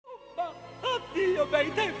addio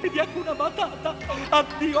bei tempi di Hakuna Matata,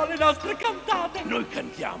 addio alle nostre cantate. Noi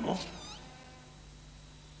cantiamo?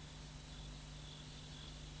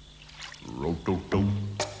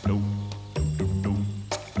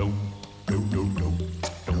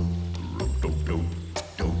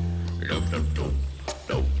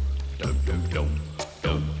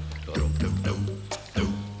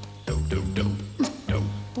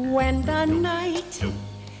 When the night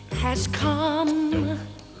has come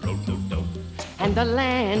and the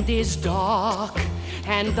land is dark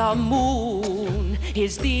and the moon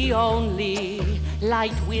is the only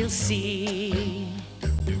light we'll see.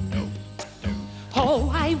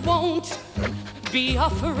 Oh, I won't be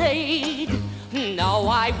afraid. No,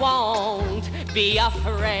 I won't be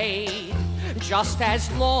afraid. Just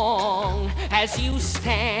as long as you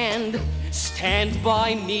stand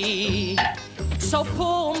by me. So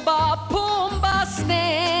Pumbaa, Pumbaa,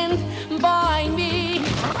 stand by me.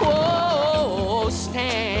 Oh,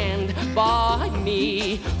 stand by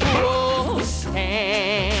me. Oh,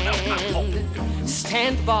 stand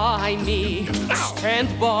by me.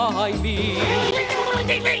 Stand by me.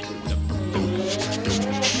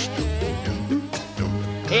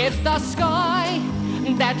 If the sky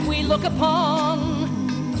that we look upon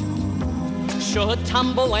should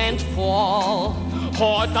tumble and fall,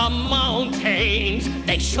 or the mountains,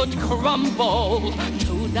 they should crumble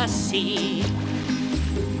to the sea,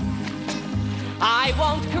 I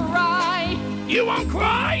won't cry. You won't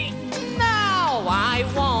cry? No, I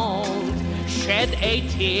won't shed a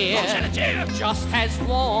tear. Don't shed a tear. Just as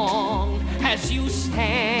long as you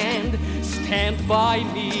stand by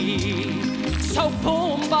me. So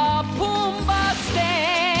Pumbaa, Pumbaa,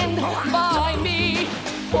 stand by me.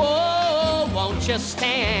 Oh, won't you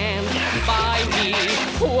stand by me?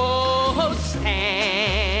 Oh,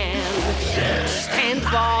 stand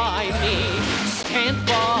by me. Stand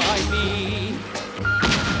by me.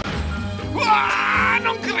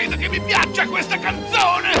 Non credo che mi piaccia questa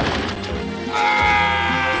canzone!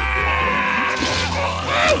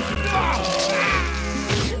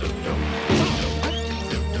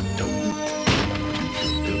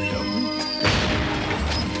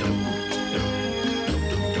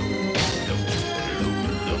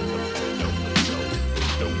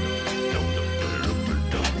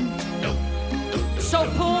 So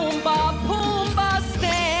Pumbaa, Pumbaa,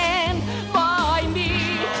 stand by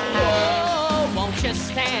me. Oh, won't you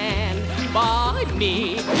stand by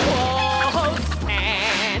me? Oh,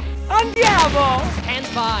 stand. Andiamo! Stand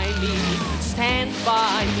by me, stand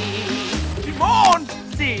by me. Timon!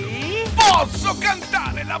 Sì? Posso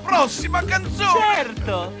cantare la prossima canzone?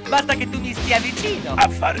 Certo! Basta che tu mi stia vicino.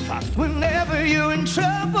 Affare fatto. Whenever you're in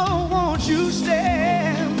trouble, won't you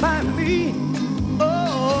stand by me?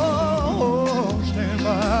 Oh, stand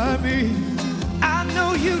by me. I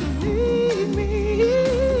know you need me.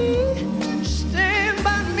 Stand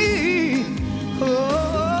by me.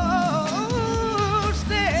 Oh,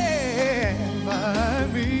 stand by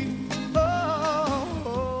me.